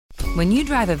When you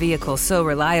drive a vehicle so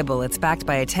reliable it's backed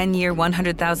by a 10-year,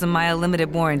 100,000-mile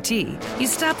limited warranty, you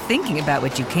stop thinking about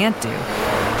what you can't do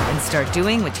and start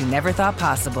doing what you never thought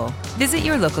possible. Visit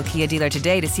your local Kia dealer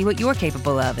today to see what you're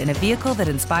capable of in a vehicle that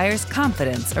inspires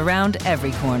confidence around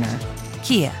every corner.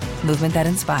 Kia, movement that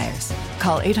inspires.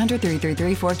 Call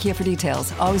 800-333-4KIA for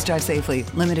details. Always drive safely.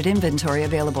 Limited inventory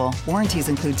available. Warranties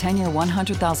include 10-year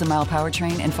 100,000-mile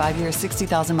powertrain and 5-year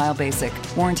 60,000-mile basic.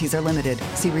 Warranties are limited.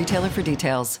 See retailer for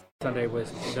details. Sunday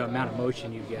was the amount of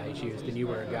motion you guys used, and you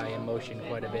were a guy in motion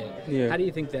quite a bit. Yeah. How do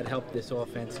you think that helped this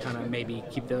offense kind of maybe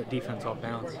keep the defense off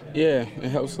balance? Yeah, it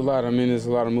helps a lot. I mean, there's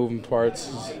a lot of moving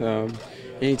parts.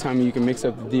 Anytime you can mix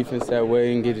up the defense that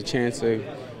way and get a chance to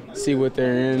see what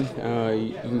they're in,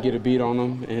 you can get a beat on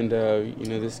them. And,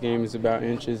 this game is about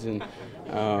inches, and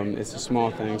it's a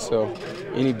small thing. So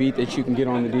any beat that you can get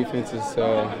on the defense,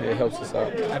 it helps us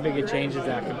out. How big a change is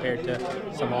that compared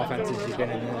to some offenses you've been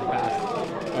in the past?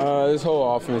 This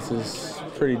whole offense is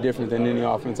pretty different than any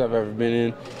offense I've ever been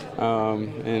in.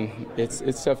 And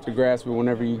it's tough to grasp, but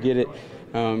whenever you get it,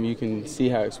 you can see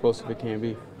how explosive it can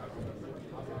be.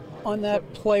 On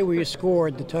that play where you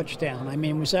scored the touchdown, I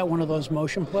mean, was that one of those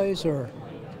motion plays or?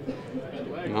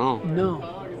 No.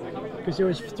 No, because there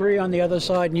was 3 on the other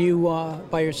side and you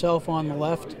by yourself on the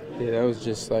left. Yeah, that was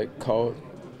just like called.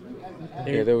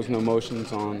 Yeah, there was no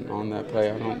motions on that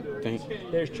play, I don't think.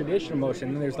 There's traditional motion,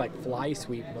 and there's like fly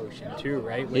sweep motion too,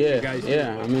 right? Which Yeah, you guys do.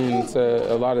 I mean, it's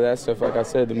a lot of that stuff. Like I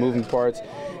said, the moving parts,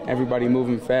 everybody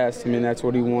moving fast. I mean, that's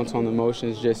what he wants on the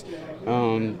motions, just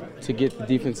to get the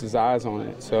defense's eyes on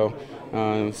it. So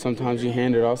sometimes you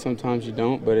hand it off, sometimes you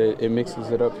don't, but it mixes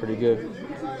it up pretty good.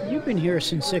 You've been here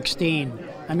since 16.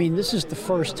 I mean, this is the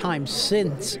first time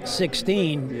since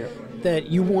 16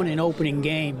 that you won an opening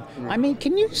game. I mean,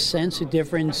 can you sense a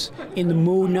difference in the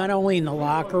mood, not only in the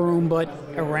locker room, but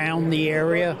around the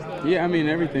area? Yeah, I mean,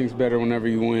 everything's better whenever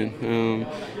you win.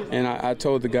 And I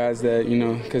told the guys that,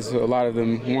 because a lot of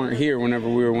them weren't here whenever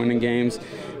we were winning games.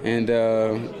 And,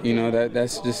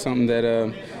 that's just something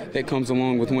that comes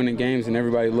along with winning games, and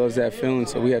everybody loves that feeling.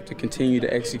 So we have to continue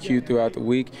to execute throughout the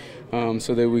week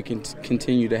so that we can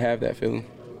continue to have that feeling.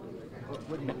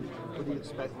 What do you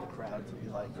expect the crowd to be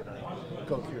like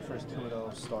go through your first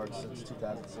 2-0 start since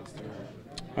 2016?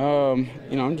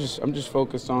 I'm just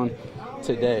focused on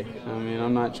today. I mean,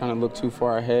 I'm not trying to look too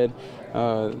far ahead.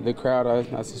 The crowd,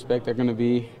 I suspect they're going to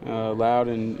be loud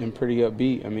and pretty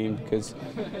upbeat. I mean, because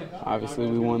obviously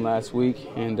we won last week,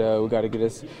 and we got to get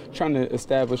us trying to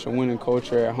establish a winning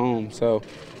culture at home. So,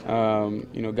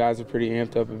 guys are pretty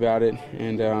amped up about it,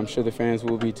 and I'm sure the fans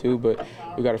will be too. But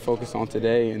we got to focus on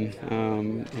today and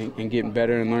getting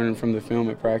better and learning from the film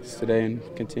at practice today, and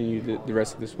continue the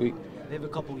rest of this week. They have a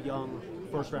couple young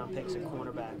first-round picks at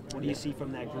cornerback. What do you see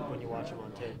from that group when you watch them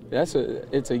on tape?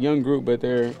 It's a young group, but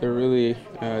they're really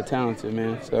talented,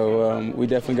 man. So we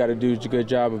definitely got to do a good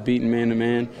job of beating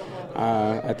man-to-man.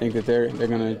 I think that they're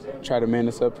going to try to man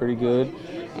us up pretty good.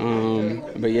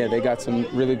 But yeah, they got some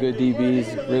really good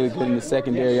DBs, really good in the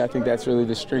secondary. I think that's really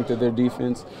the strength of their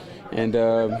defense. And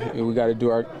we got to do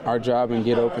our job and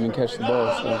get open and catch the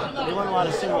ball. So. They run a lot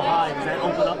of single high. Does that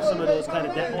open up some of those kind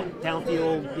of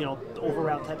downfield, over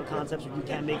route type of concepts where you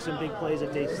can make some big plays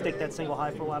if they stick that single high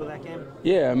for a lot of that game?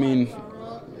 Yeah, I mean,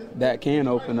 that can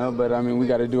open up, but I mean, we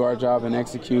got to do our job and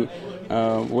execute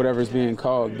whatever's being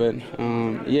called. But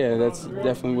that's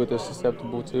definitely what they're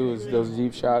susceptible to is those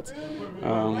deep shots.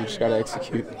 We just got to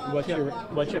execute.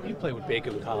 You play with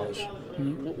Baker in college.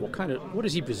 What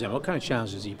does he present? What kind of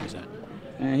challenge does he present?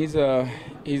 And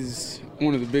he's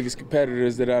one of the biggest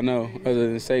competitors that I know, other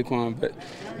than Saquon. But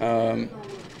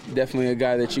definitely a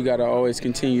guy that you got to always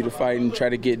continue to fight and try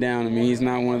to get down. I mean, he's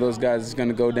not one of those guys that's going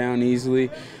to go down easily.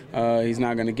 He's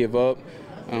not going to give up.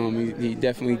 He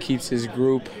definitely keeps his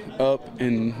group up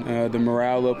and the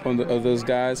morale up of those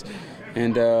guys.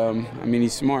 And,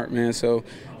 he's smart, man. So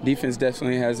defense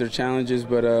definitely has their challenges,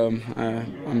 but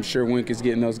I'm sure Wink is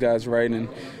getting those guys right and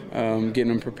getting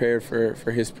them prepared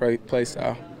for his play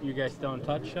style. You guys still in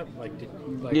touch?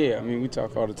 Yeah, I mean, we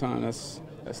talk all the time. That's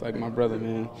like my brother,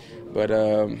 man. But,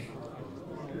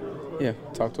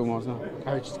 talk to him all the time.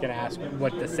 I was just going to ask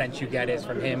what the sense you get is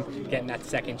from him getting that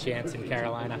second chance in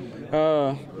Carolina.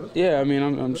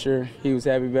 I'm sure he was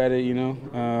happy about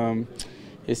it,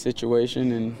 his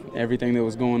situation and everything that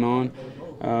was going on.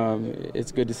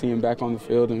 It's good to see him back on the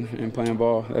field and playing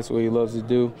ball. That's what he loves to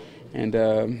do. And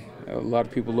a lot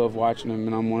of people love watching him,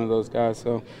 and I'm one of those guys.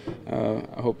 So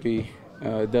I hope he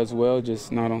does well,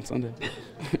 just not on Sunday.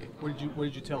 What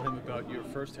did you tell him about your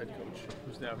first head coach,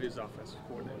 who's now his offensive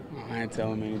coordinator? I didn't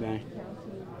tell him anything.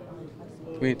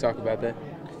 We didn't talk about that.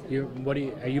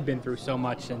 You've been through so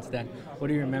much since then. What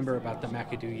do you remember about the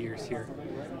McAdoo years here?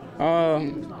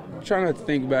 Try not to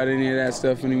think about any of that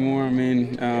stuff anymore. I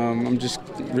mean, I'm just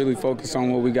really focused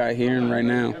on what we got here and right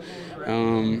now.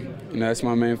 That's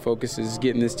my main focus, is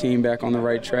getting this team back on the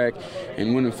right track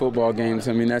and winning football games.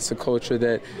 I mean, that's the culture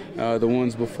that the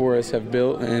ones before us have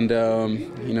built, and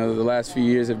the last few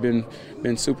years have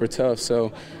been super tough.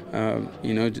 So,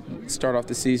 start off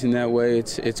the season that way,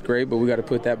 it's great, but we got to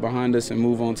put that behind us and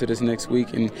move on to this next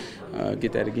week and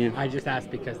get that again. I just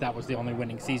asked because that was the only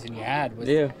winning season you had.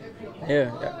 Yeah,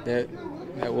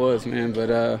 that was, man.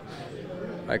 But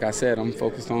like I said, I'm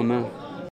focused on now.